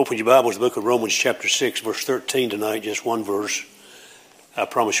Open your Bibles to the book of Romans chapter 6, verse 13 tonight, just one verse. I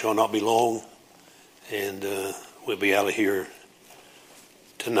promise you I'll not be long, and we'll be out of here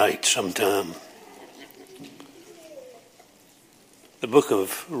tonight sometime. The book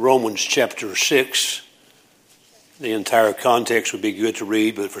of Romans chapter 6, the entire context would be good to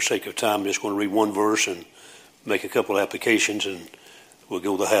read, but for sake of time I'm just going to read one verse and make a couple of applications, and we'll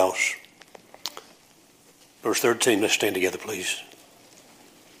go to the house. Verse 13, let's stand together, please.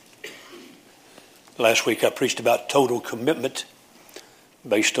 Last week I preached about total commitment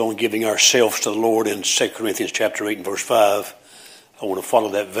based on giving ourselves to the Lord in 2 Corinthians chapter 8 and verse 5. I want to follow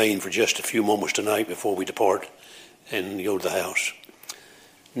that vein for just a few moments tonight before we depart and go to the house.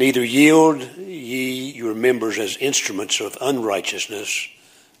 Neither yield ye your members as instruments of unrighteousness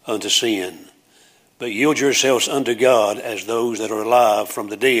unto sin, but yield yourselves unto God as those that are alive from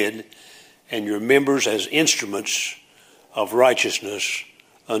the dead, and your members as instruments of righteousness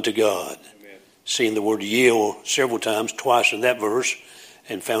unto God. Seeing the word yield several times, twice in that verse,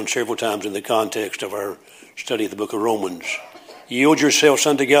 and found several times in the context of our study of the book of Romans. Yield yourselves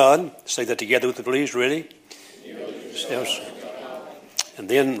unto God. Say that together with me, please. Ready? And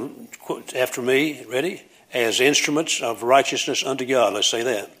then, after me, ready? As instruments of righteousness unto God. Let's say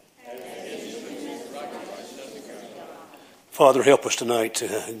that. Father, help us tonight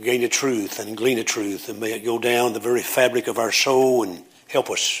to gain the truth and glean the truth, and may it go down the very fabric of our soul and help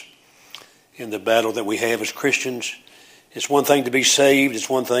us in the battle that we have as Christians. It's one thing to be saved. It's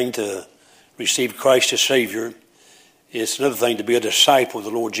one thing to receive Christ as Savior. It's another thing to be a disciple of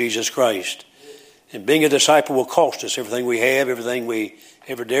the Lord Jesus Christ. And being a disciple will cost us everything we have, everything we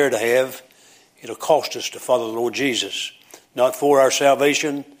ever dare to have. It'll cost us to follow the Lord Jesus, not for our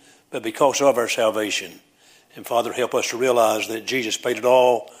salvation, but because of our salvation. And Father, help us to realize that Jesus paid it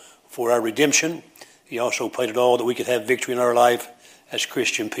all for our redemption. He also paid it all that we could have victory in our life as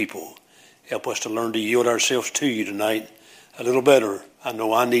Christian people. Help us to learn to yield ourselves to you tonight a little better. I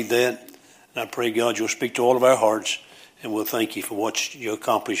know I need that. And I pray, God, you'll speak to all of our hearts. And we'll thank you for what you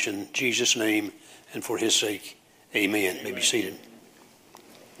accomplished in Jesus' name and for his sake. Amen. You may be seated.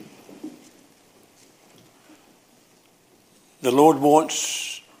 The Lord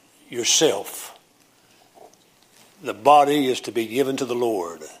wants yourself. The body is to be given to the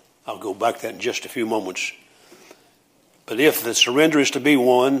Lord. I'll go back to that in just a few moments. But if the surrender is to be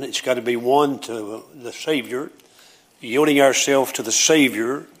one, it's got to be one to the Savior, yielding ourselves to the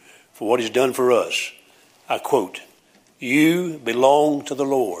Savior for what he's done for us. I quote, "You belong to the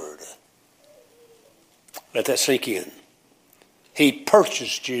Lord." Let that sink in. He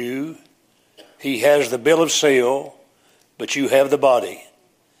purchased you. He has the bill of sale, but you have the body.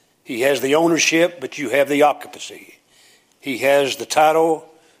 He has the ownership, but you have the occupancy. He has the title,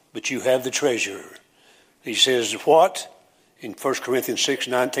 but you have the treasure. He says, what? In 1 Corinthians 6,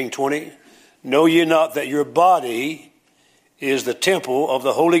 19, 20, know ye not that your body is the temple of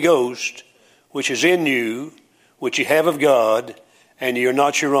the Holy Ghost, which is in you, which ye have of God, and ye are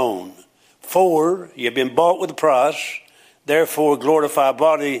not your own. For ye have been bought with a price, therefore glorify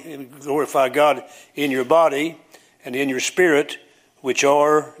God in your body and in your spirit, which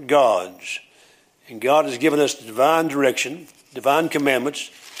are God's. And God has given us divine direction, divine commandments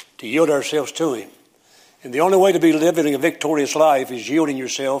to yield ourselves to him. And the only way to be living a victorious life is yielding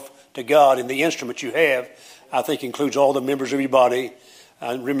yourself to God. And the instrument you have, I think, includes all the members of your body.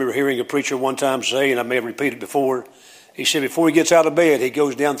 I remember hearing a preacher one time say, and I may have repeated before, he said before he gets out of bed, he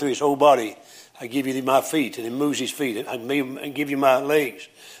goes down through his whole body. I give you my feet, and he moves his feet. I give you my legs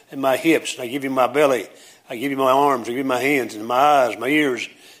and my hips, and I give you my belly. I give you my arms, I give you my hands, and my eyes, my ears.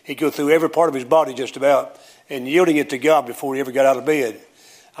 He'd go through every part of his body just about, and yielding it to God before he ever got out of bed.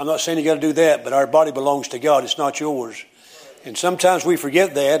 I'm not saying you got to do that, but our body belongs to God. It's not yours. And sometimes we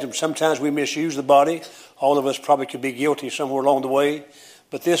forget that, and sometimes we misuse the body. All of us probably could be guilty somewhere along the way.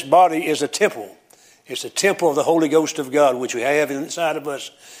 But this body is a temple. It's a temple of the Holy Ghost of God, which we have inside of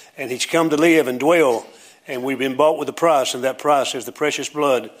us. And he's come to live and dwell. And we've been bought with a price, and that price is the precious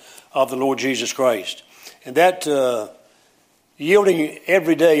blood of the Lord Jesus Christ. And that yielding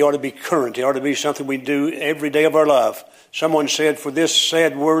every day ought to be current. It ought to be something we do every day of our life. Someone said, for this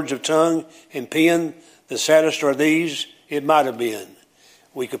sad words of tongue and pen, the saddest are these, it might have been.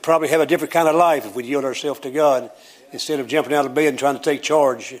 We could probably have a different kind of life if we yield ourselves to God instead of jumping out of bed and trying to take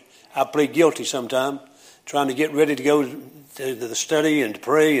charge. I plead guilty sometime, trying to get ready to go to the study and to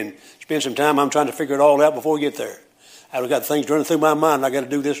pray and spend some time. I'm trying to figure it all out before we get there. I've got things running through my mind I got to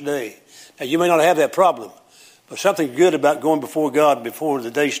do this day. Now, you may not have that problem, but something good about going before God before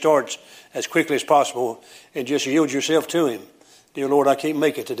the day starts as quickly as possible and just yield yourself to him. Dear Lord, I can't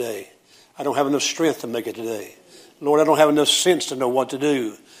make it today. I don't have enough strength to make it today. Lord, I don't have enough sense to know what to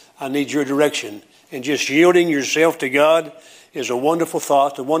do. I need your direction. And just yielding yourself to God is a wonderful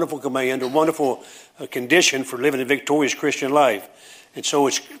thought, a wonderful command, a wonderful condition for living a victorious Christian life. And so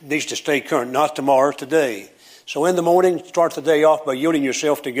it needs to stay current, not tomorrow, today. So in the morning, start the day off by yielding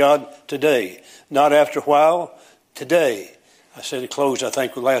yourself to God today. Not after a while, today. I said it closed, I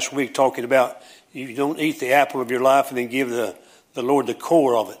think, last week, talking about you don't eat the apple of your life and then give the Lord the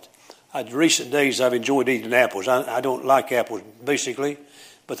core of it. In recent days, I've enjoyed eating apples. I don't like apples, basically.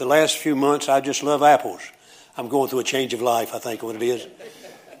 But the last few months, I just love apples. I'm going through a change of life, I think, what it is.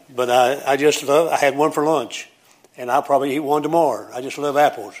 But I had one for lunch, and I'll probably eat one tomorrow. I just love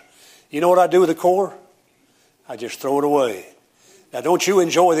apples. You know what I do with the core? I just throw it away. Now, don't you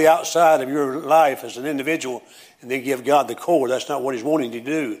enjoy the outside of your life as an individual and then give God the core. That's not what he's wanting to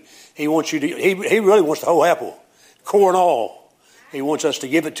do. He wants you to. He really wants the whole apple, core and all. He wants us to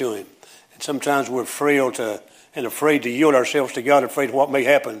give it to him. And sometimes we're frail and afraid to yield ourselves to God, afraid of what may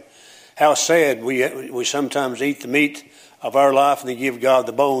happen. How sad we sometimes eat the meat of our life and then give God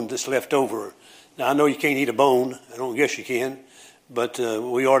the bone that's left over. Now, I know you can't eat a bone. I don't guess you can. But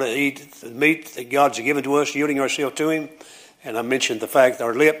we ought to eat the meat that God's given to us, yielding ourselves to him. And I mentioned the fact that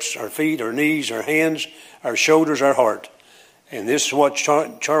our lips, our feet, our knees, our hands, our shoulders, our heart. And this is what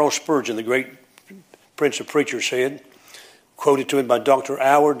Charles Spurgeon, the great Prince of Preachers, said, quoted to him by Dr.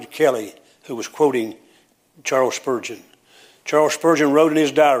 Howard Kelly, who was quoting Charles Spurgeon. Charles Spurgeon wrote in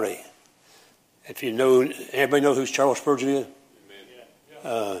his diary, everybody know who Charles Spurgeon is?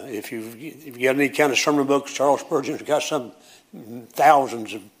 If you've got any kind of sermon books, Charles Spurgeon's got some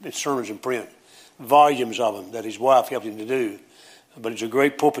thousands of sermons in print, volumes of them that his wife helped him to do. But he's a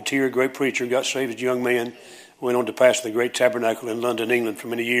great pulpiteer, great preacher, got saved as a young man, went on to pastor the great tabernacle in London, England for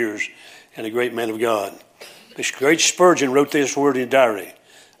many years, and a great man of God. This great Spurgeon wrote this word in his diary: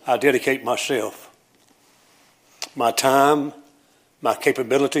 I dedicate myself, my time, my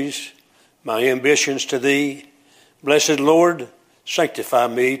capabilities, my ambitions to thee. Blessed Lord, sanctify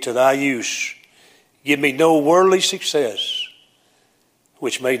me to thy use. Give me no worldly success,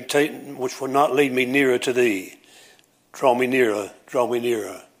 which will not lead me nearer to thee. Draw me nearer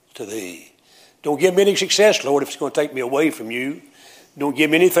to thee. Don't give me any success, Lord, if it's going to take me away from you. Don't give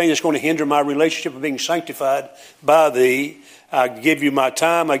me anything that's going to hinder my relationship of being sanctified by thee. I give you my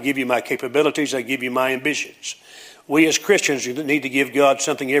time. I give you my capabilities. I give you my ambitions. We as Christians need to give God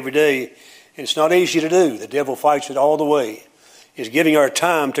something every day, and it's not easy to do. The devil fights it all the way. It's giving our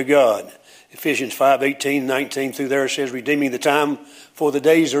time to God. Ephesians 5:18, 19 through there says, redeeming the time, for the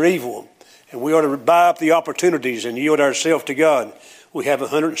days are evil. And we ought to buy up the opportunities and yield ourselves to God. We have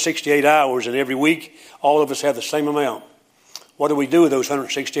 168 hours, and every week all of us have the same amount. What do we do with those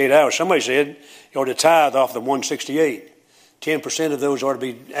 168 hours? Somebody said you ought to tithe off the 168. 10% of those ought to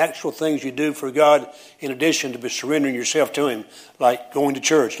be actual things you do for God in addition to surrendering yourself to him, like going to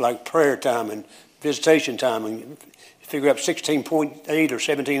church, like prayer time and visitation time, and figure up 16.8 or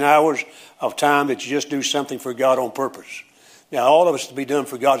 17 hours of time that you just do something for God on purpose. Now, all of us to be done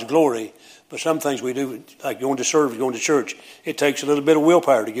for God's glory, but some things we do, like going to serve, going to church, it takes a little bit of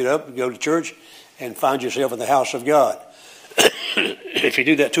willpower to get up and go to church and find yourself in the house of God. If you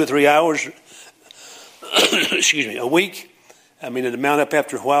do that 2 or 3 hours, a week, it'll mount up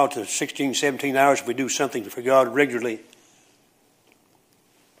after a while to 16, 17 hours if we do something for God regularly.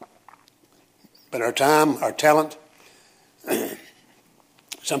 But our time, our talent,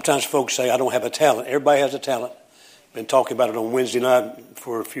 sometimes folks say, I don't have a talent. Everybody has a talent. Been talking about it on Wednesday night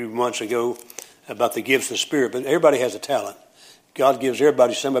for a few months ago about the gifts of the Spirit, but everybody has a talent. God gives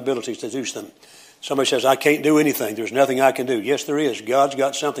everybody some abilities to do something. Somebody says, I can't do anything. There's nothing I can do. Yes, there is. God's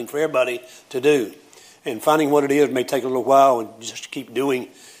got something for everybody to do. And finding what it is may take a little while, and just keep doing,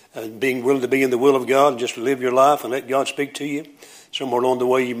 being willing to be in the will of God and just live your life and let God speak to you. Somewhere along the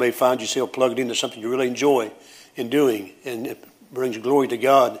way you may find yourself plugged into something you really enjoy in doing, and it brings glory to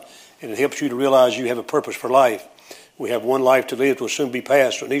God, and it helps you to realize you have a purpose for life. We have one life to live, it will soon be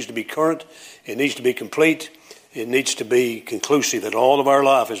past, so it needs to be current, it needs to be complete, it needs to be conclusive, that all of our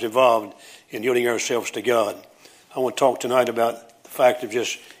life is involved in yielding ourselves to God. I want to talk tonight about the fact of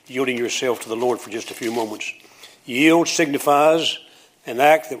just yielding yourself to the Lord for just a few moments. Yield signifies an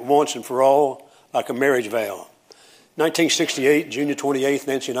act that once and for all, like a marriage vow. 1968, June 28th,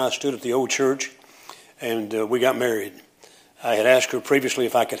 Nancy and I stood at the old church, and we got married. I had asked her previously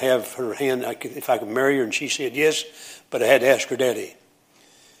if I could have her hand, if I could marry her, and she said yes, but I had to ask her daddy.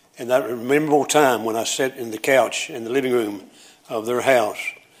 And that memorable time when I sat in the couch in the living room of their house,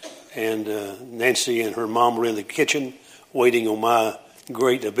 and Nancy and her mom were in the kitchen waiting on my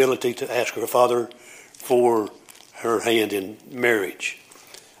great ability to ask her father for her hand in marriage.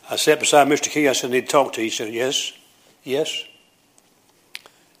 I sat beside Mr. Key. I said, I need to talk to you. He said, yes. Yes.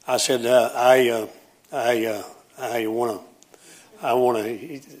 I said, I want to.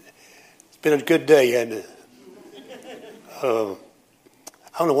 It's been a good day, hasn't it? I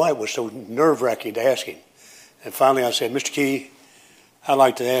don't know why it was so nerve-wracking to ask him. And finally I said, Mr. Key, I'd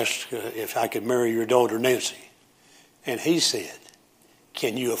like to ask if I could marry your daughter, Nancy. And he said,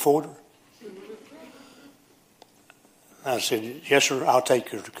 can you afford her? I said, yes, sir, I'll take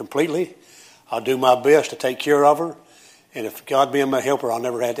her completely. I'll do my best to take care of her. And if God being my helper, I'll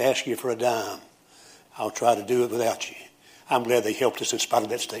never have to ask you for a dime. I'll try to do it without you. I'm glad they helped us in spite of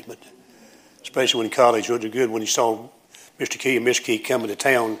that statement. Especially when in college, it was good when he saw Mr. Key and Miss Key coming to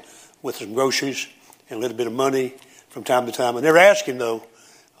town with some groceries and a little bit of money from time to time. I never asked him, though,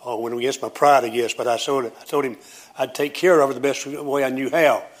 when against my pride, I guess, but I told him I'd take care of her the best way I knew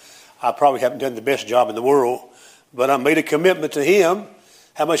how. I probably haven't done the best job in the world, but I made a commitment to him.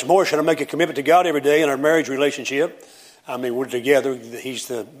 How much more should I make a commitment to God every day in our marriage relationship? I mean, we're together. He's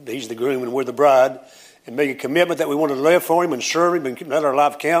the groom and we're the bride. And make a commitment that we want to live for him and serve him and let our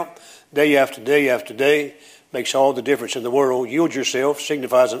life count day after day after day. Makes all the difference in the world. Yield yourself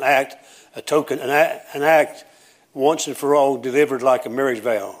signifies an act, a token, an act once and for all delivered like a marriage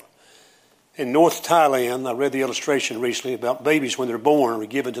vow. In North Thailand, I read the illustration recently about babies when they're born are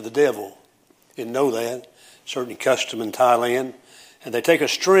given to the devil. Didn't know that. Certain custom in Thailand. And they take a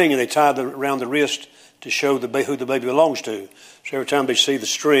string and they tie it around the wrist to show who the baby belongs to. So every time they see the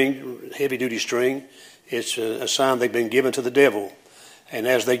string, heavy-duty string, it's a sign they've been given to the devil. And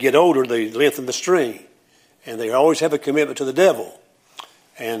as they get older, they lengthen the string. And they always have a commitment to the devil.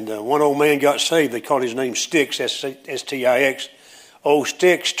 And one old man got saved. They called his name Stix, S-T-I-X. Old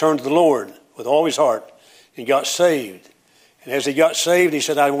Stix turned to the Lord with all his heart and got saved. And as he got saved, he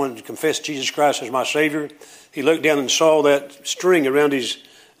said, I wanted to confess Jesus Christ as my Savior. He looked down and saw that string around his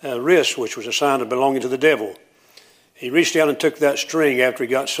wrist, which was a sign of belonging to the devil. He reached down and took that string after he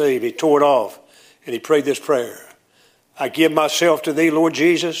got saved. He tore it off, and he prayed this prayer. I give myself to thee, Lord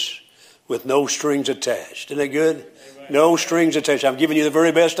Jesus, with no strings attached. Isn't that good? Amen. No strings attached. I'm giving you the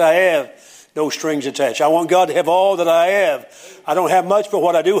very best I have. No strings attached. I want God to have all that I have. I don't have much, but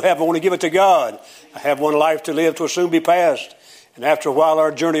what I do have, I want to give it to God. I have one life to live, 'twill soon be past. And after a while,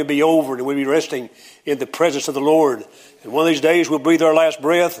 our journey will be over, and we'll be resting in the presence of the Lord. And one of these days, we'll breathe our last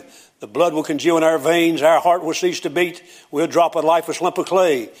breath. The blood will congeal in our veins. Our heart will cease to beat. We'll drop a lifeless lump of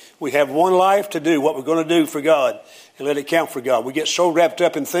clay. We have one life to do what we're going to do for God and let it count for God. We get so wrapped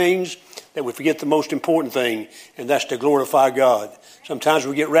up in things that we forget the most important thing, and that's to glorify God. Sometimes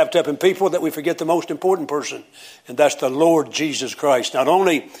we get wrapped up in people that we forget the most important person, and that's the Lord Jesus Christ. Not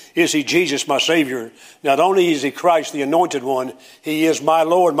only is he Jesus, my Savior, not only is he Christ, the anointed one, he is my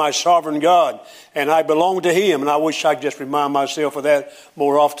Lord, my sovereign God, and I belong to him, and I wish I could just remind myself of that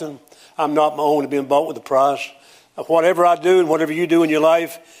more often. I'm not my own, being bought with a price. Whatever I do and whatever you do in your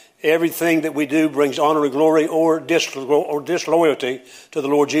life, everything that we do brings honor or glory or disloyalty to the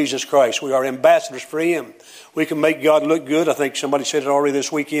Lord Jesus Christ. We are ambassadors for him. We can make God look good. I think somebody said it already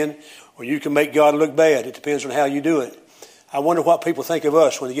this weekend. Or you can make God look bad. It depends on how you do it. I wonder what people think of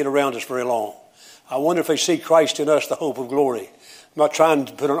us when they get around us very long. I wonder if they see Christ in us, the hope of glory. I'm not trying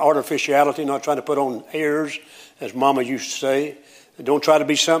to put on artificiality, not trying to put on airs, as Mama used to say. Don't try to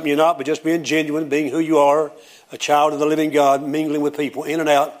be something you're not, but just being genuine, being who you are, a child of the living God, mingling with people in and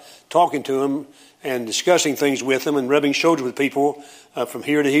out, talking to them and discussing things with them and rubbing shoulders with people from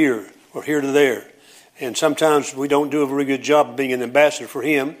here to here or here to there. And sometimes we don't do a very good job of being an ambassador for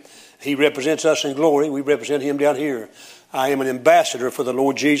him. He represents us in glory. We represent him down here. I am an ambassador for the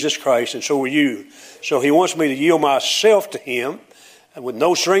Lord Jesus Christ, and so are you. So he wants me to yield myself to him with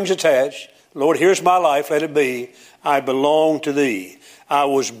no strings attached. Lord, here's my life. Let it be. I belong to thee. I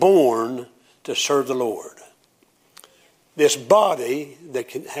was born to serve the Lord. This body that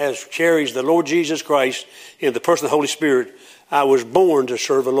carries the Lord Jesus Christ in the person of the Holy Spirit, I was born to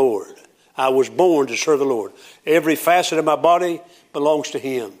serve the Lord. I was born to serve the Lord. Every facet of my body belongs to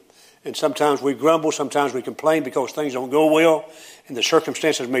him. And sometimes we grumble, sometimes we complain because things don't go well, and the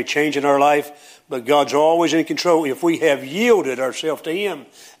circumstances may change in our life, but God's always in control. If we have yielded ourselves to him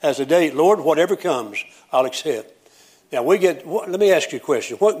as a day, Lord, whatever comes, I'll accept. Now, let me ask you a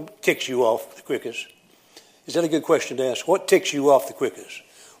question. What ticks you off the quickest? Is that a good question to ask? What ticks you off the quickest?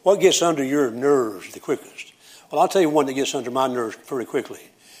 What gets under your nerves the quickest? Well, I'll tell you one that gets under my nerves very quickly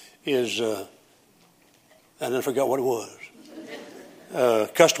is, and I forgot what it was,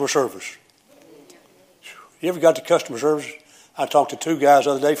 customer service. You ever got to customer service? I talked to two guys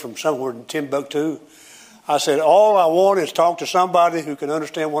the other day from somewhere in Timbuktu. I said, all I want is talk to somebody who can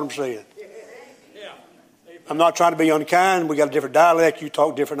understand what I'm saying. I'm not trying to be unkind. We got a different dialect. You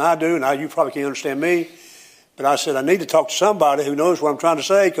talk different than I do, and you probably can't understand me. But I said, I need to talk to somebody who knows what I'm trying to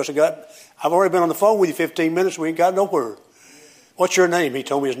say because I've already been on the phone with you 15 minutes. We ain't got nowhere. What's your name? He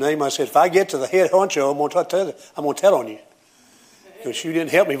told me his name. I said, if I get to the head honcho, I'm going to tell on you because you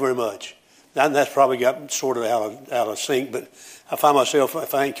didn't help me very much. And that's probably got sort of out of sync, but I find myself,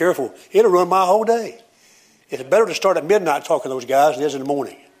 if I ain't careful, it'll run my whole day. It's better to start at midnight talking to those guys than it is in the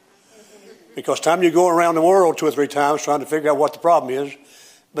morning. Because time you go around the world 2 or 3 times trying to figure out what the problem is,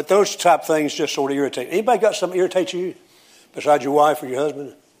 but those type things just sort of irritate. Anybody got something that irritates you besides your wife or your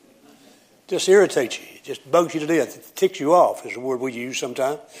husband? Just irritates you. It just bugs you to death. It ticks you off is the word we use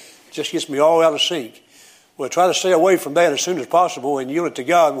sometimes. It just gets me all out of sync. Well, try to stay away from that as soon as possible and yield it to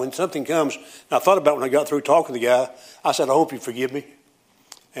God when something comes. And I thought about when I got through talking to the guy, I said, I hope you forgive me.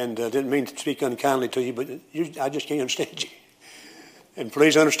 And didn't mean to speak unkindly to you, but I just can't understand you. And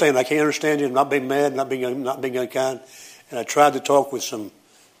please understand, I can't understand you. I'm not being mad, not being unkind. And I tried to talk with some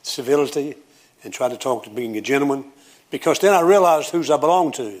civility and tried to talk to being a gentleman because then I realized whose I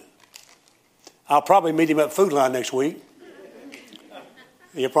belong to. I'll probably meet him at Food Line next week.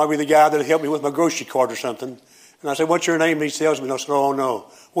 He'll probably be the guy that'll help me with my grocery cart or something. And I said, what's your name? He tells me, and I said, oh, no.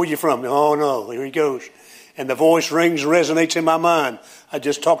 Where are you from? Oh, no. Here he goes. And the voice rings and resonates in my mind. I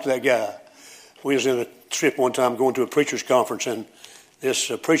just talked to that guy. We was in a trip one time going to a preacher's conference, and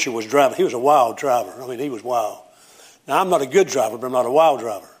this preacher was driving. He was a wild driver. I mean, he was wild. Now, I'm not a good driver, but I'm not a wild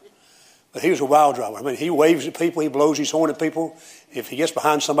driver. But he was a wild driver. I mean, he waves at people. He blows his horn at people. If he gets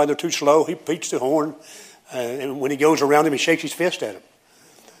behind somebody, they're too slow, he beats the horn. And when he goes around him, he shakes his fist at him.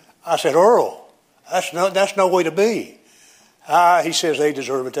 I said, Earl, that's no way to be. He says they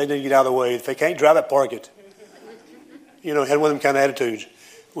deserve it. They need to get out of the way. If they can't drive it, park it. You know, had one of them kind of attitudes.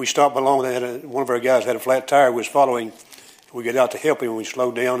 We stopped along. One of our guys had a flat tire. We was following. We get out to help him, and we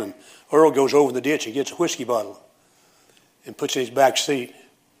slowed down. And Earl goes over in the ditch and gets a whiskey bottle and puts it in his back seat.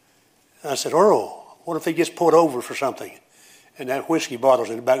 I said, Earl, what if he gets pulled over for something? And that whiskey bottle's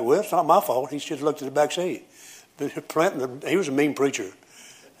in the back. Well, it's not my fault. He just looked at the back seat. He was a mean preacher.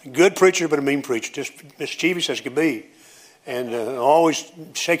 A good preacher, but a mean preacher. Just mischievous as could be. And always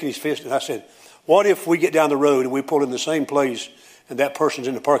shaking his fist. And I said, what if we get down the road and we pull in the same place and that person's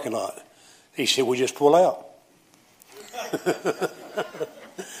in the parking lot? He said, we just pull out.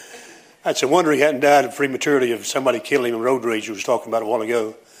 That's a wonder he hadn't died of prematurity of somebody killing him in road rage he was talking about a while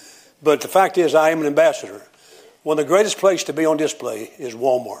ago. But the fact is, I am an ambassador. One of the greatest places to be on display is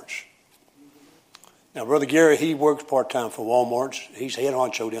Walmart's. Now, Brother Gary, he works part-time for Walmart's. He's head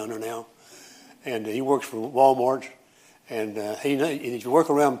honcho down there now. And he works for Walmart's. And if you work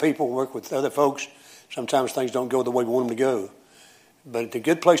around people, work with other folks, sometimes things don't go the way we want them to go. But the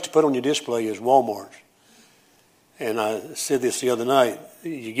good place to put on your display is Walmart's. And I said this the other night.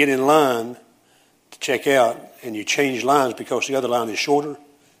 You get in line to check out, and you change lines because the other line is shorter.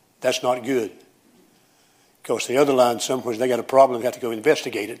 That's not good. Because the other line, somewhere they got a problem, they have to go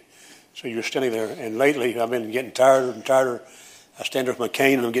investigate it. So you're standing there. And lately, I've been getting tired and tighter. I stand there with my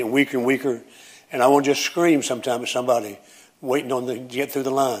cane, and I'm getting weaker and weaker. And I want to just scream sometimes at somebody waiting on them to get through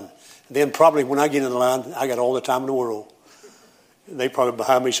the line. And then probably when I get in the line, I got all the time in the world. They probably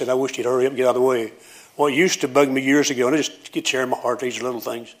behind me said, I wish you'd hurry up and get out of the way. What used to bug me years ago, and I just get tearing my heart, these little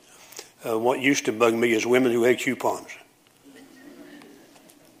things. What used to bug me is women who had coupons.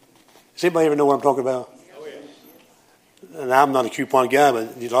 Does anybody ever know what I'm talking about? Oh, yeah. And I'm not a coupon guy,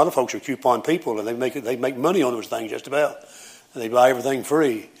 but a lot of folks are coupon people, and they make money on those things just about. And they buy everything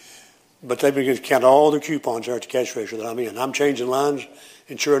free. But they begin to count all their coupons there at the cash register that I'm in. I'm changing lines,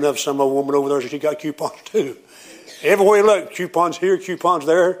 and sure enough, some old woman over there, she got coupons too. Everywhere you look, coupons here, coupons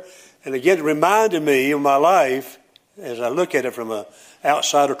there. And again, it reminded me of my life, as I look at it from an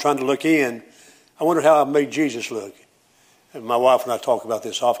outsider trying to look in, I wonder how I made Jesus look. And my wife and I talk about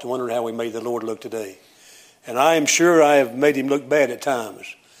this often, wondering how we made the Lord look today. And I am sure I have made him look bad at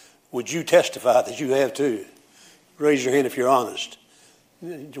times. Would you testify that you have too? Raise your hand if you're honest.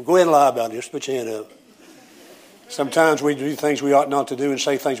 Go ahead and lie about it. Just put your hand up. Sometimes we do things we ought not to do and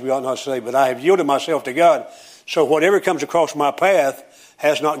say things we ought not to say, but I have yielded myself to God. So whatever comes across my path,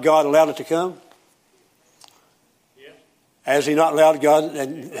 has not God allowed it to come? Yeah. Has he not allowed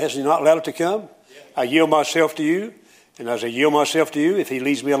it to come? Yeah. I yield myself to you. And as I yield myself to you, if he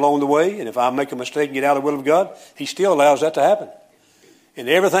leads me along the way, and if I make a mistake and get out of the will of God, he still allows that to happen. And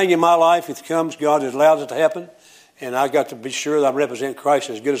everything in my life, if it comes, God has allowed it to happen. And I've got to be sure that I represent Christ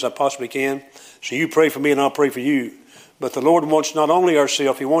as good as I possibly can. So you pray for me and I'll pray for you. But the Lord wants not only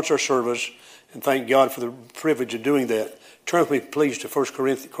ourselves, he wants our service. And thank God for the privilege of doing that. Turn with me, please, to 1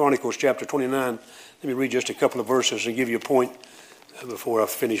 Chronicles chapter 29. Let me read just a couple of verses and give you a point before I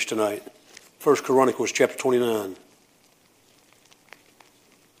finish tonight. 1 Chronicles chapter 29.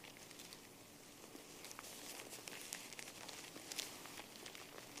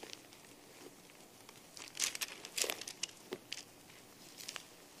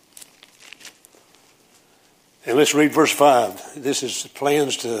 And let's read verse 5. This is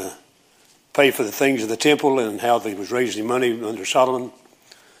plans to pay for the things of the temple and how they was raising money under Solomon.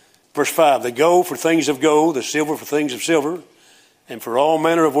 Verse 5, the gold for things of gold, the silver for things of silver, and for all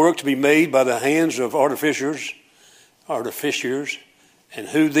manner of work to be made by the hands of artificers, and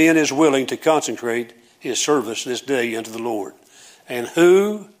who then is willing to consecrate his service this day unto the Lord. And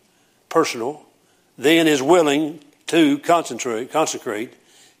who, personal, then is willing to consecrate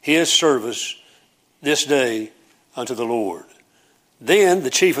his service this day unto the Lord. Then the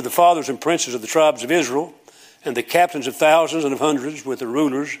chief of the fathers and princes of the tribes of Israel, and the captains of thousands and of hundreds, with the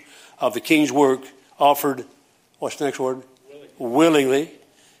rulers of the king's work, offered, what's the next word? Willingly,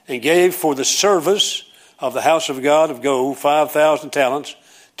 and gave for the service of the house of God of gold 5,000 talents,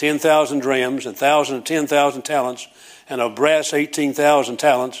 10,000 drams, 1,000 and 10,000 talents, and of brass 18,000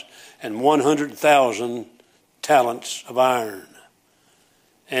 talents, and 100,000 talents of iron.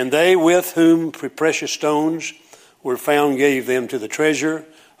 And they with whom precious stones were found gave them to the treasure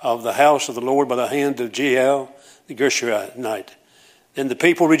of the house of the Lord by the hand of Jehiel the Gershonite. Then the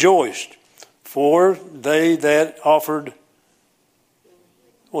people rejoiced, for they that offered,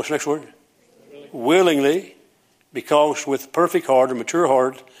 what's the next word? Willingly, because with perfect heart or mature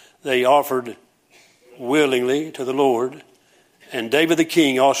heart they offered willingly to the Lord. And David the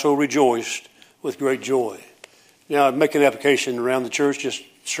king also rejoiced with great joy. Now, I make an application around the church, just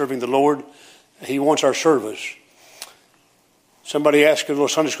serving the Lord. He wants our service. Somebody asked a little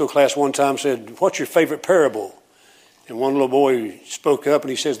Sunday school class one time, said, what's your favorite parable? And one little boy spoke up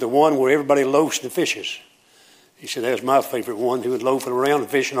and he says, the one where everybody loafs and fishes. He said, that's my favorite one. He was loafing around and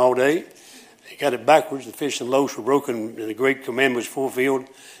fishing all day. He got it backwards. The fish and loaves were broken and the great commandment was fulfilled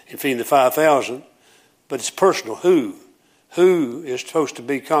in feeding the 5,000. But it's personal. Who is supposed to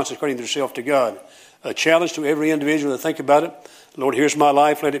be consecrating themselves to God? A challenge to every individual to think about it. Lord, here's my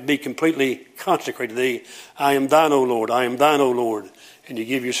life. Let it be completely consecrated to thee. I am thine, O Lord. I am thine, O Lord. And you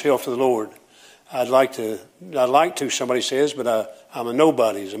give yourself to the Lord. I'd like to, somebody says, but I'm a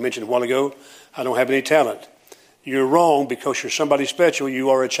nobody. As I mentioned a while ago, I don't have any talent. You're wrong because you're somebody special. You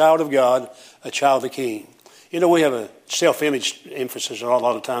are a child of God, a child of the King. You know, we have a self-image emphasis a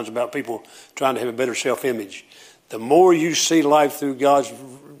lot of times about people trying to have a better self-image. The more you see life through God's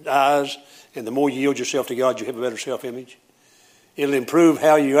eyes and the more you yield yourself to God, you have a better self-image. It'll improve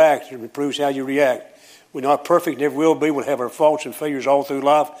how you act. It improves how you react. We're not perfect, never will be. We'll have our faults and failures all through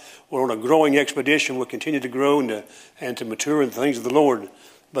life. We're on a growing expedition. We'll continue to grow and to mature in the things of the Lord.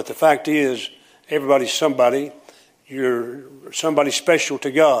 But the fact is, everybody's somebody. You're somebody special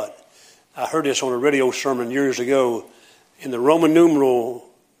to God. I heard this on a radio sermon years ago. In the Roman numeral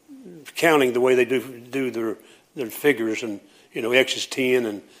counting, the way they do their figures, and X is 10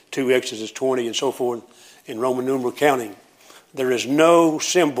 and 2X is 20 and so forth, in Roman numeral counting, there is no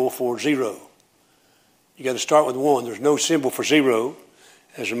symbol for zero. You got to start with 1. There's no symbol for 0.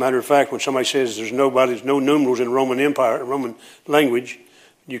 As a matter of fact, when somebody says there's no numerals in Roman Empire, Roman language,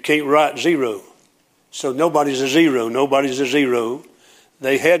 you can't write 0. So nobody's a 0. Nobody's a 0.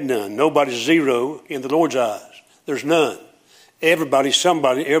 They had none. Nobody's 0 in the Lord's eyes. There's none. Everybody's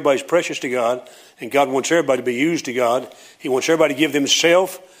somebody. Everybody's precious to God, and God wants everybody to be used to God. He wants everybody to give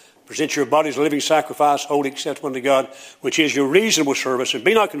themselves. Present your body as a living sacrifice, holy, acceptable unto God, which is your reasonable service. And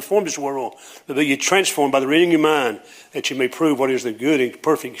be not conformed to this world, but be ye transformed by the renewing of your mind, that you may prove what is the good and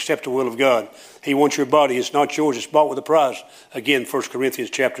perfect, acceptable will of God. He wants your body. It's not yours. It's bought with a price. Again, 1 Corinthians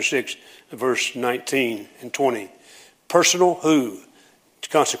chapter 6, verse 19 and 20. Personal, who? To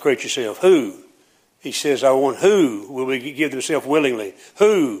consecrate yourself. Who? He says, I want who will give themselves willingly.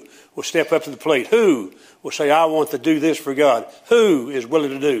 Who will step up to the plate? Who will say, I want to do this for God? Who is willing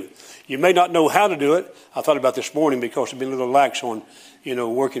to do? You may not know how to do it. I thought about this morning because I've been a little lax on,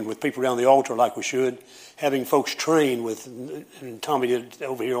 working with people around the altar like we should. Having folks train with, and Tommy did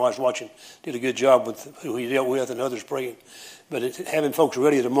over here I was watching, did a good job with who he dealt with and others praying. But having folks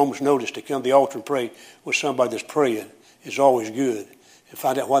ready at a moment's notice to come to the altar and pray with somebody that's praying is always good. And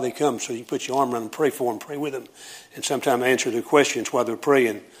find out why they come so you can put your arm around them and pray for them, pray with them, and sometimes answer their questions while they're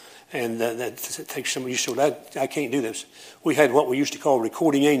praying. And that takes some, you say, well, I can't do this. We had what we used to call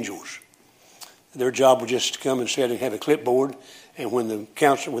recording angels. Their job was just to come and sit and have a clipboard, and when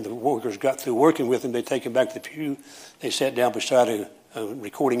the workers got through working with them, they'd take them back to the pew. They sat down beside a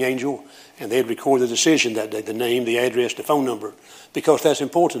recording angel, and they'd record the decision that day, the name, the address, the phone number, because that's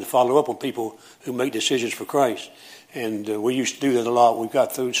important to follow up on people who make decisions for Christ. And we used to do that a lot. We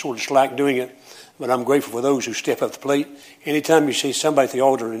got through sort of slack doing it, but I'm grateful for those who step up to the plate. Anytime you see somebody at the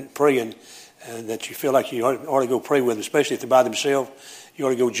altar and praying, and that you feel like you ought to go pray with them, especially if they're by themselves. You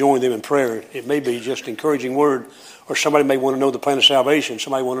ought to go join them in prayer. It may be just an encouraging word, or somebody may want to know the plan of salvation.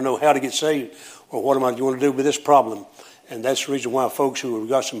 Somebody want to know how to get saved, or what am I going to do with this problem. And that's the reason why folks who have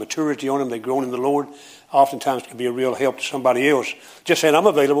got some maturity on them, they've grown in the Lord, oftentimes can be a real help to somebody else. Just saying, I'm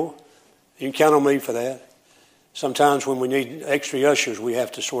available. You can count on me for that. Sometimes when we need extra ushers, we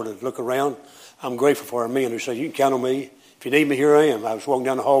have to sort of look around. I'm grateful for our men who say, you can count on me. If you need me, here I am. I was walking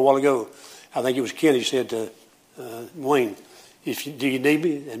down the hall a while ago. I think it was Kenny said to Wayne, do you need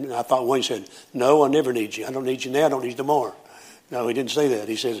me? And I thought Wayne said, no, I never need you. I don't need you now. I don't need you tomorrow. No, he didn't say that.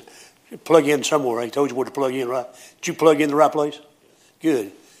 He says, plug in somewhere. He told you where to plug in, right? Did you plug in the right place?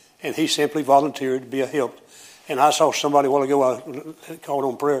 Good. And he simply volunteered to be a help. And I saw somebody a while ago, I called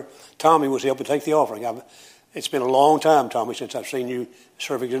on prayer. Tommy was helping take the offering. It's been a long time, Tommy, since I've seen you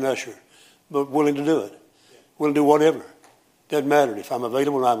serving as an usher. But willing to do it. Willing to do whatever. Doesn't matter. If I'm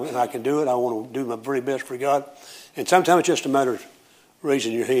available and I can do it, I want to do my very best for God. And sometimes it's just a matter of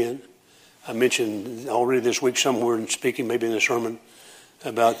raising your hand. I mentioned already this week somewhere in speaking, maybe in a sermon,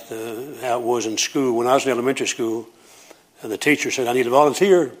 about how it was in school. When I was in elementary school, the teacher said, I need a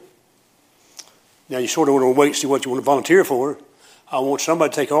volunteer. Now, you sort of want to wait and see what you want to volunteer for. I want somebody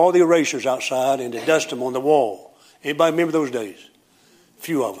to take all the erasers outside and to dust them on the wall. Anybody remember those days? A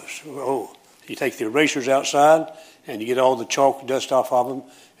few of us. Oh, you take the erasers outside and you get all the chalk dust off of them,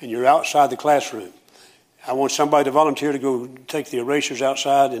 and you're outside the classroom. I want somebody to volunteer to go take the erasers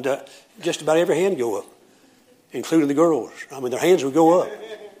outside, and just about every hand go up, including the girls. I mean, their hands would go up.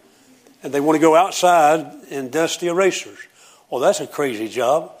 And they want to go outside and dust the erasers. Well, that's a crazy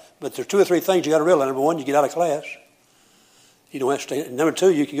job, but there's 2 or 3 things you got to realize. Number one, you get out of class. You don't have to stay. Number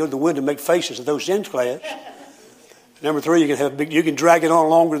 2, you can go to the window and make faces at those in class. Number 3, you can drag it on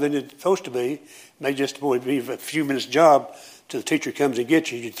longer than it's supposed to be. It may just be a few minutes job till the teacher comes and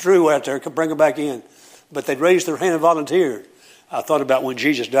gets you. You threw out there, bring them back in. But they'd raised their hand and volunteered. I thought about when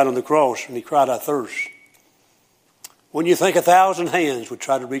Jesus died on the cross and he cried, I thirst. When you think 1,000 hands would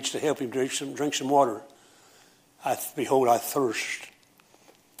try to reach to help him drink some water, behold, I thirst.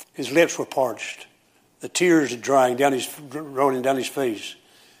 His lips were parched. The tears running down his face.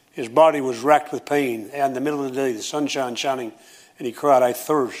 His body was racked with pain. And in the middle of the day, the sunshine shining, and he cried, I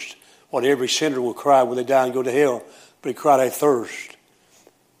thirst. What every sinner will cry when they die and go to hell. But he cried, I thirst.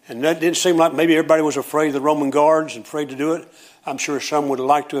 And that didn't seem like maybe everybody was afraid of the Roman guards and afraid to do it. I'm sure some would have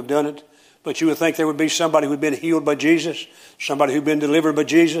liked to have done it. But you would think there would be somebody who had been healed by Jesus, somebody who had been delivered by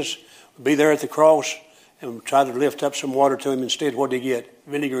Jesus, would be there at the cross and try to lift up some water to him. Instead, what did he get?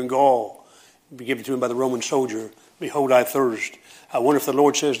 Vinegar and gall. Be given to him by the Roman soldier. Behold, I thirst. I wonder if the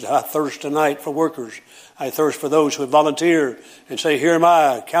Lord says, I thirst tonight for workers. I thirst for those who would volunteer and say, here am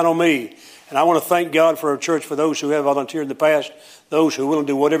I, count on me. And I want to thank God for our church, for those who have volunteered in the past, those who are willing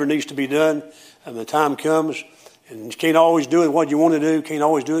to do whatever needs to be done. And the time comes, and you can't always do it what you want to do, can't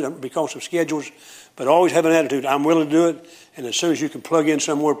always do it because of schedules, but always have an attitude, I'm willing to do it. And as soon as you can plug in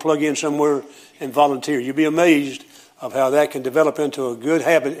somewhere and volunteer. You'll be amazed of how that can develop into a good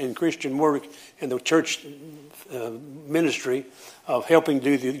habit in Christian work in the church ministry of helping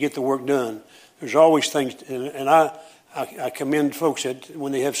get the work done. There's always things, and I commend folks that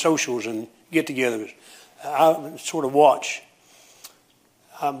when they have socials and get-togethers, I sort of watch.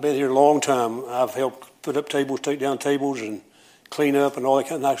 I've been here a long time. I've helped put up tables, take down tables, and clean up and all that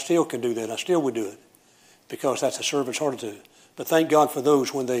kind of. And I still can do that. I still would do it because that's a servant's heart to do. But thank God for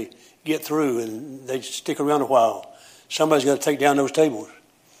those when they get through and they stick around a while. Somebody's got to take down those tables.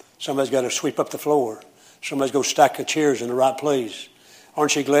 Somebody's got to sweep up the floor. Somebody's got to stack the chairs in the right place.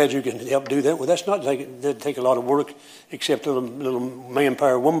 Aren't you glad you can help do that? Well, that's not doesn't take a lot of work, except a little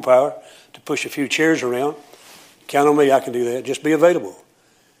manpower, woman power, to push a few chairs around. Count on me, I can do that. Just be available.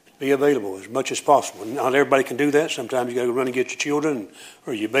 Be available as much as possible. Not everybody can do that. Sometimes you got to run and get your children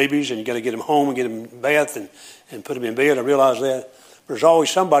or your babies, and you got to get them home and get them bathed and put them in bed. I realize that. There's always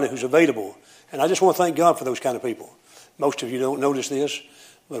somebody who's available, and I just want to thank God for those kind of people. Most of you don't notice this,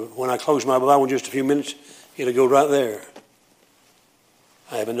 but when I close my Bible in just a few minutes, it'll go right there.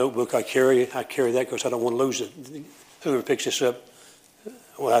 I have a notebook I carry that because I don't want to lose it. Whoever picks this up,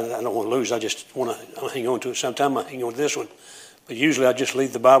 well, I don't want to lose. I just want to hang on to it. Sometime I hang on to this one. But usually I just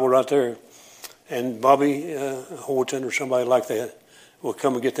leave the Bible right there. And Bobby Horton or somebody like that will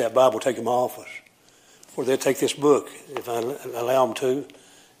come and get that Bible, take it to my office. Or they'll take this book if I allow them to.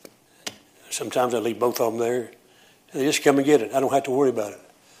 Sometimes I leave both of them there. And they just come and get it. I don't have to worry about it.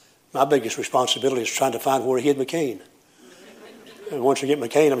 My biggest responsibility is trying to find where he hid McCain. And once I get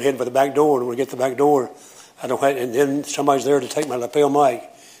McCain, I'm heading for the back door. And when I get to the back door, and then somebody's there to take my lapel mic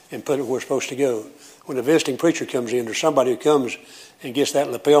and put it where it's supposed to go. when a visiting preacher comes in, or somebody who comes and gets that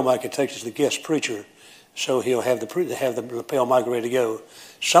lapel mic and takes it to the guest preacher, so he'll have the lapel mic ready to go.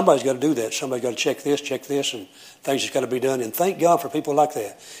 Somebody's got to do that. Somebody's got to check this, and things that's got to be done. And thank God for people like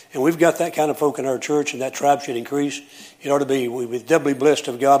that. And we've got that kind of folk in our church, and that tribe should increase. It ought to be, we're doubly blessed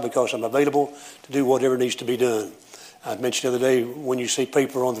of God because I'm available to do whatever needs to be done. I mentioned the other day, when you see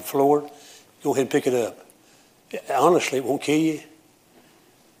paper on the floor, go ahead and pick it up. Honestly, it won't kill you.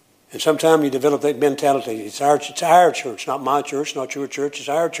 And sometimes you develop that mentality. It's our church, not my church, not your church. It's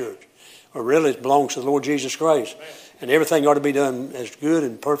our church. Or really, it belongs to the Lord Jesus Christ. And everything ought to be done as good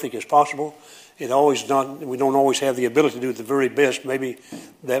and perfect as possible. We don't always have the ability to do the very best. Maybe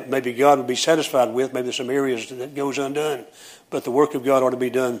God would be satisfied with. Maybe there's some areas that goes undone. But the work of God ought to be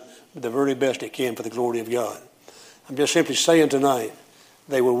done the very best it can for the glory of God. I'm just simply saying tonight,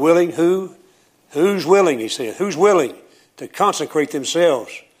 they were willing. Who's willing, he said. Who's willing to consecrate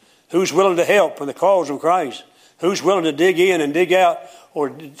themselves? Who's willing to help in the cause of Christ? Who's willing to dig in and dig out,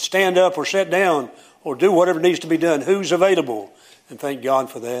 or stand up or sit down, or do whatever needs to be done? Who's available? And thank God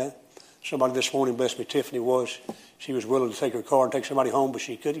for that. Somebody this morning, bless me, Tiffany was. She was willing to take her car and take somebody home, but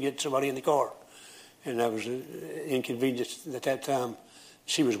she couldn't get somebody in the car. And that was an inconvenience at that time.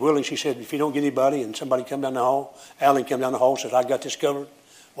 She was willing. She said, if you don't get anybody, and somebody come down the hall, Alan came down the hall and said, I got this covered.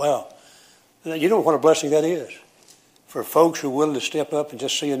 Well, you know what a blessing that is. For folks who are willing to step up and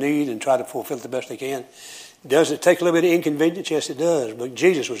just see a need and try to fulfill it the best they can. Does it take a little bit of inconvenience? Yes, it does. But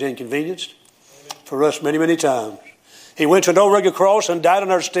Jesus was inconvenienced for us many, many times. He went to no rugged cross and died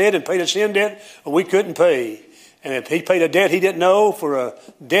in our stead and paid a sin debt we couldn't pay. And if he paid a debt he didn't know for a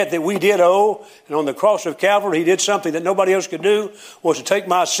debt that we did owe, and on the cross of Calvary he did something that nobody else could do, was to take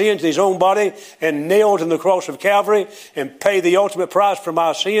my sins in his own body and nail it in the cross of Calvary and pay the ultimate price for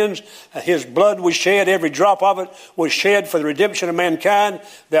my sins. His blood was shed, every drop of it was shed for the redemption of mankind,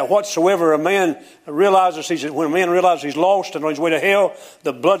 that whatsoever a man realizes, when a man realizes he's lost and on his way to hell,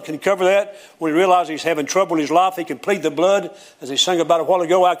 the blood can cover that. When he realizes he's having trouble in his life, he can plead the blood. As he sang about a while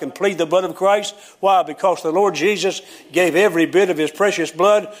ago, I can plead the blood of Christ. Why? Because the Lord Jesus gave every bit of his precious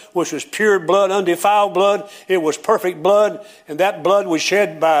blood, which was pure blood, undefiled blood. It was perfect blood, and that blood was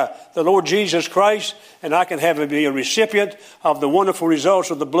shed by the Lord Jesus Christ. And I can be a recipient of the wonderful results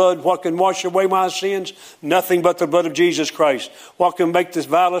of the blood. What can wash away my sins? Nothing but the blood of Jesus Christ. What can make this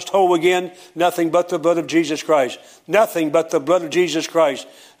vilest whole again? Nothing but the blood of Jesus Christ. Nothing but the blood of Jesus Christ.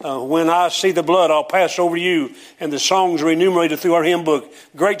 When I see the blood, I'll pass over you. And the songs are enumerated through our hymn book.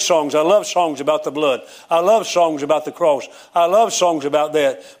 Great songs. I love songs about the blood. I love songs about the cross. I love songs about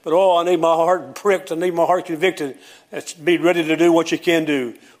that. But I need my heart pricked. I need my heart convicted. Be ready to do what you can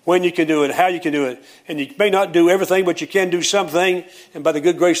do, when you can do it, how you can do it. And you may not do everything, but you can do something. And by the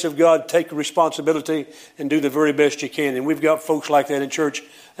good grace of God, take responsibility and do the very best you can. And we've got folks like that in church,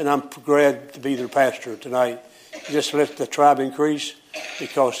 and I'm glad to be their pastor tonight. Just let the tribe increase,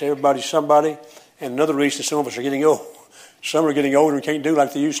 because everybody's somebody. And another reason, some of us are getting old. Some are getting older and can't do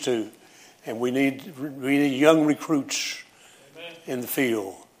like they used to. And we need young recruits in the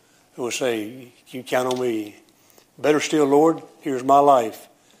field who will say, you count on me. Better still, Lord, here's my life.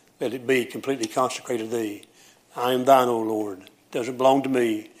 Let it be completely consecrated to thee. I am thine, O Lord. It doesn't belong to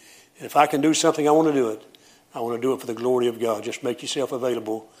me. And if I can do something, I want to do it. I want to do it for the glory of God. Just make yourself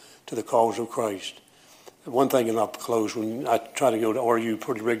available to the cause of Christ. One thing, and I'll close, when I try to go to RU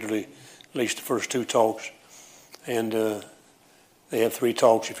pretty regularly, at least the first 2 talks. And they have 3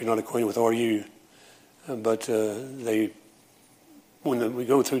 talks if you're not acquainted with RU. But when we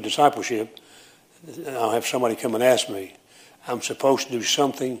go through discipleship, I'll have somebody come and ask me, I'm supposed to do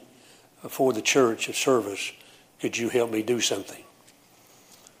something for the church of service. Could you help me do something?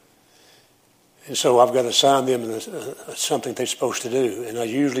 And so I've got to assign them something they're supposed to do. And I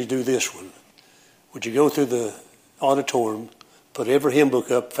usually do this one. Would you go through the auditorium, put every hymn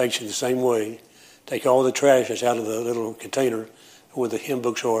book up facing the same way, take all the trash that's out of the little container where the hymn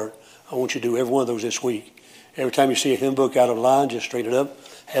books are. I want you to do every one of those this week. Every time you see a hymn book out of line, just straighten it up.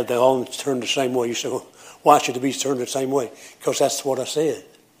 Have they all turned the same way. You say, well, why should the be turned the same way? Because that's what I said.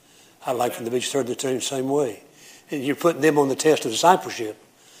 I'd like for the be turned the same way. And you're putting them on the test of discipleship.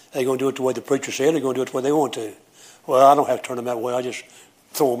 They're going to do it the way the preacher said. They're going to do it the way they want to. Well, I don't have to turn them that way. I just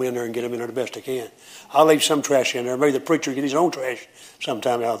throw them in there and get them in there the best I can. I'll leave some trash in there. Maybe the preacher get his own trash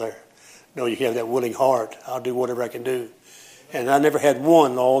sometime out there. No, you have that willing heart. I'll do whatever I can do. And I never had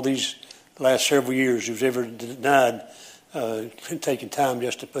one all these last several years who's ever denied taking time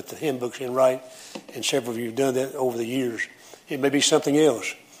just to put the hymn books in right. And several of you have done that over the years. It may be something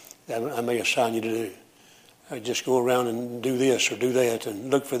else that I may assign you to do. Just go around and do this or do that and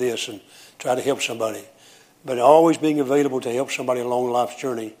look for this and try to help somebody. But always being available to help somebody along life's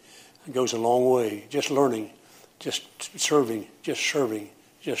journey, It goes a long way. Just learning, just serving, just serving,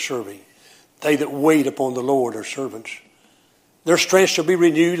 just serving. They that wait upon the Lord are servants. Their strength shall be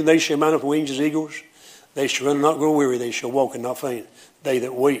renewed, and they shall mount up wings as eagles. They shall run and not grow weary. They shall walk and not faint. They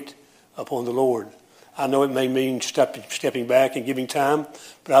that wait upon the Lord. I know it may mean stepping back and giving time,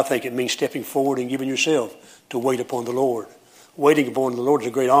 but I think it means stepping forward and giving yourself to wait upon the Lord. Waiting upon the Lord is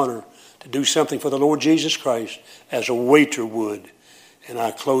a great honor, to do something for the Lord Jesus Christ as a waiter would. And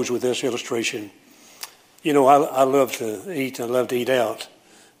I close with this illustration. You know, I love to eat. I love to eat out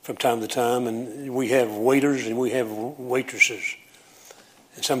from time to time, and we have waiters and we have waitresses.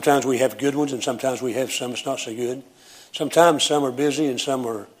 And sometimes we have good ones, and sometimes we have some that's not so good. Sometimes some are busy and some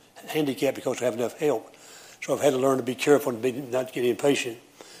are handicapped because they have enough help. So I've had to learn to be careful and not get impatient.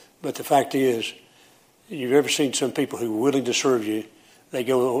 But the fact is, you've ever seen some people who are willing to serve you, they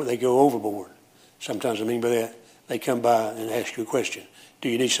go overboard. Sometimes I mean by that, they come by and ask you a question. Do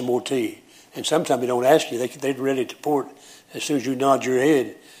you need some more tea? And sometimes they don't ask you. They're ready to pour it. As soon as you nod your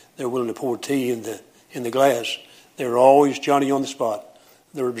head, they're willing to pour tea in the glass. They're always Johnny on the spot.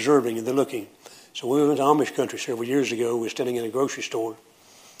 They're observing and they're looking. So we went to Amish country several years ago. We were standing in a grocery store,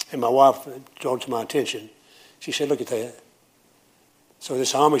 and my wife brought it to my attention. She said, "Look at that." So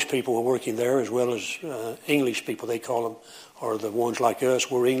this Amish people were working there, as well as English people, they call them, or the ones like us.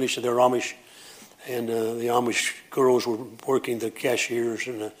 We're English and they're Amish. And the Amish girls were working the cashiers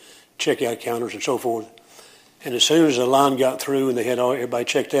and the checkout counters and so forth. And as soon as the line got through and they had everybody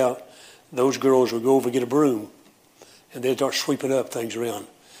checked out, those girls would go over and get a broom, and they'd start sweeping up things around.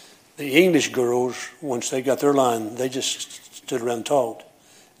 The English girls, once they got their line, they just stood around and talked.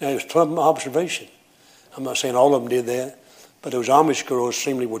 Now, it was plumb observation. I'm not saying all of them did that, but those Amish girls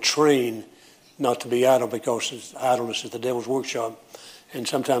seemingly were trained not to be idle, because idleness is the devil's workshop. And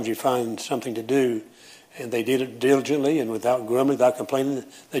sometimes you find something to do, and they did it diligently and without grumbling, without complaining.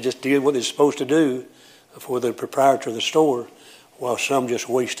 They just did what they're supposed to do for the proprietor of the store, while some just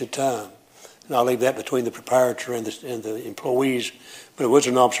wasted time. And I'll leave that between the proprietor and the employees. But it was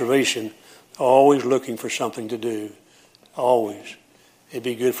an observation, always looking for something to do, always. It'd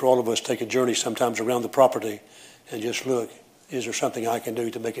be good for all of us to take a journey sometimes around the property and just look, is there something I can do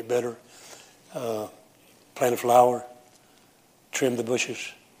to make it better? Plant a flower, trim the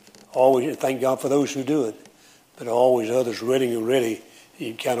bushes. Always thank God for those who do it, but always others ready and ready. You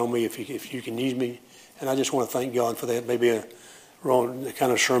can count on me if you can need me. And I just want to thank God for that. Maybe a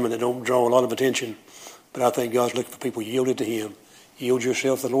kind of sermon that don't draw a lot of attention, but I think God's looking for people yielded to Him. Yield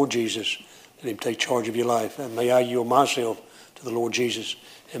yourself to the Lord Jesus. Let Him take charge of your life. And may I yield myself to the Lord Jesus.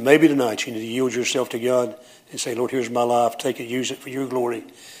 And maybe tonight you need to yield yourself to God and say, Lord, here's my life. Take it, use it for your glory.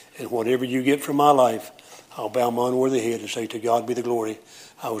 And whatever you get from my life, I'll bow my unworthy head and say, to God be the glory.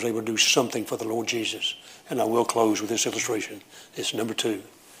 I was able to do something for the Lord Jesus. And I will close with this illustration. It's number 2.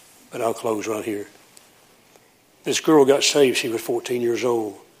 But I'll close right here. This girl got saved. She was 14 years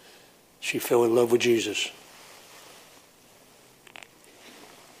old. She fell in love with Jesus.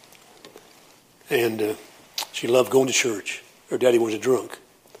 And she loved going to church. Her daddy was a drunk.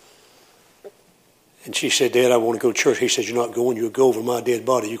 And she said, Dad, I want to go to church. He said, you're not going. You'll go over my dead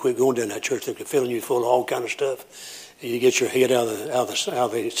body. You quit going down that church. They're filling you full of all kind of stuff. And you get your head out of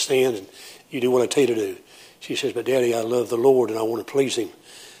the stand and you do what I tell you to do. She says, but Daddy, I love the Lord and I want to please Him.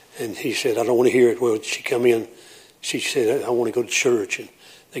 And he said, I don't want to hear it. Well, she come in. She said, I want to go to church. And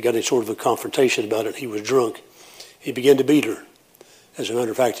they got in sort of a confrontation about it. He was drunk. He began to beat her. As a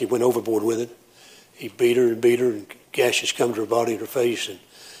matter of fact, he went overboard with it. He beat her, and gashes come to her body and her face. And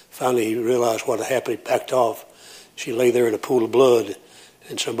finally, he realized what had happened. He backed off. She lay there in a pool of blood.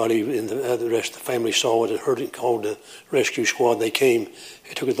 And somebody in the rest of the family saw it and heard it, called the rescue squad. They came.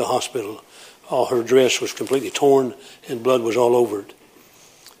 They took her to the hospital. All her dress was completely torn and blood was all over it.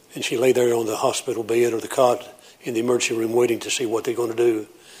 And she lay there on the hospital bed or the cot in the emergency room waiting to see what they're going to do.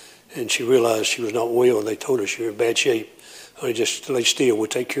 And she realized she was not well, and they told her she was in bad shape. Honey, just lay still. We'll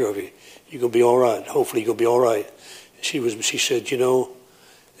take care of you. You're going to be all right. Hopefully you're going to be all right. She said, you know,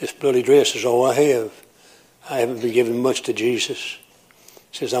 this bloody dress is all I have. I haven't been giving much to Jesus.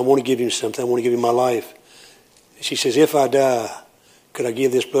 She says, I want to give Him something. I want to give Him my life. And she says, if I die, could I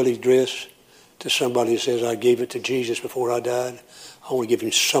give this bloody dress to somebody that says I gave it to Jesus before I died? I want to give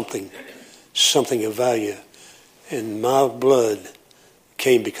Him something of value. And my blood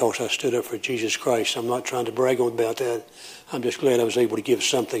came because I stood up for Jesus Christ. I'm not trying to brag on about that. I'm just glad I was able to give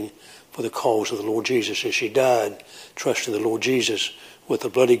something for the cause of the Lord Jesus. And she died trusting the Lord Jesus with the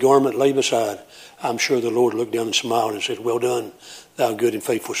bloody garment laid beside. I'm sure the Lord looked down and smiled and said, well done, thou good and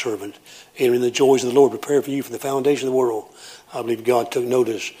faithful servant. Entering the joys of the Lord prepared for you from the foundation of the world. I believe God took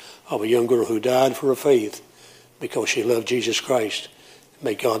notice of a young girl who died for her faith because she loved Jesus Christ.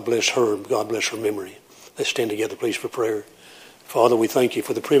 May God bless her and God bless her memory. Let's stand together, please, for prayer. Father, we thank you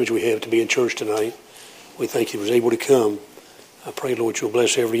for the privilege we have to be in church tonight. We thank you for able to come. I pray, Lord, you'll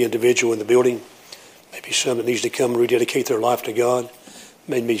bless every individual in the building. Maybe some that needs to come and rededicate their life to God.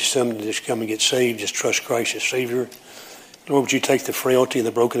 Maybe some that just come and get saved, just trust Christ as Savior. Lord, would you take the frailty and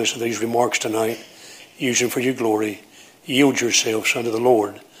the brokenness of these remarks tonight, use them for your glory, yield yourselves unto the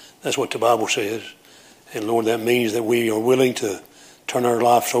Lord. That's what the Bible says. And Lord, that means that we are willing to turn our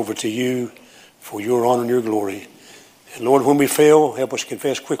lives over to you for your honor and your glory. And Lord, when we fail, help us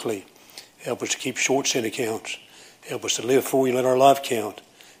confess quickly. Help us to keep short sin accounts. Help us to live for you, let our life count.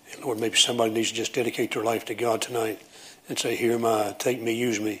 And Lord, maybe somebody needs to just dedicate their life to God tonight and say, here am I, take me,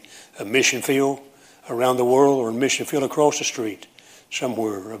 use me. A mission field around the world or a mission field across the street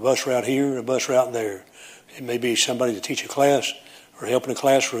somewhere, a bus route here, a bus route there. It may be somebody to teach a class or help in a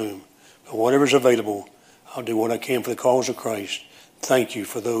classroom. But whatever's available, I'll do what I can for the cause of Christ. Thank you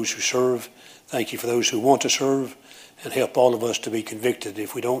for those who serve. Thank you for those who want to serve. And help all of us to be convicted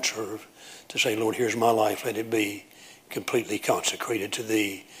if we don't serve, to say, Lord, here's my life. Let it be completely consecrated to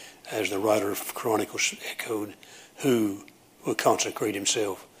thee. As the writer of Chronicles echoed, who will consecrate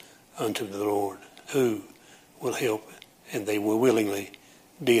himself unto the Lord? Who will help? And they will willingly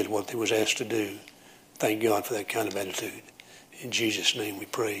did what they was asked to do. Thank God for that kind of attitude. In Jesus' name we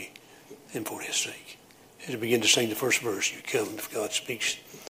pray and for his sake. As we begin to sing the first verse, you come if God speaks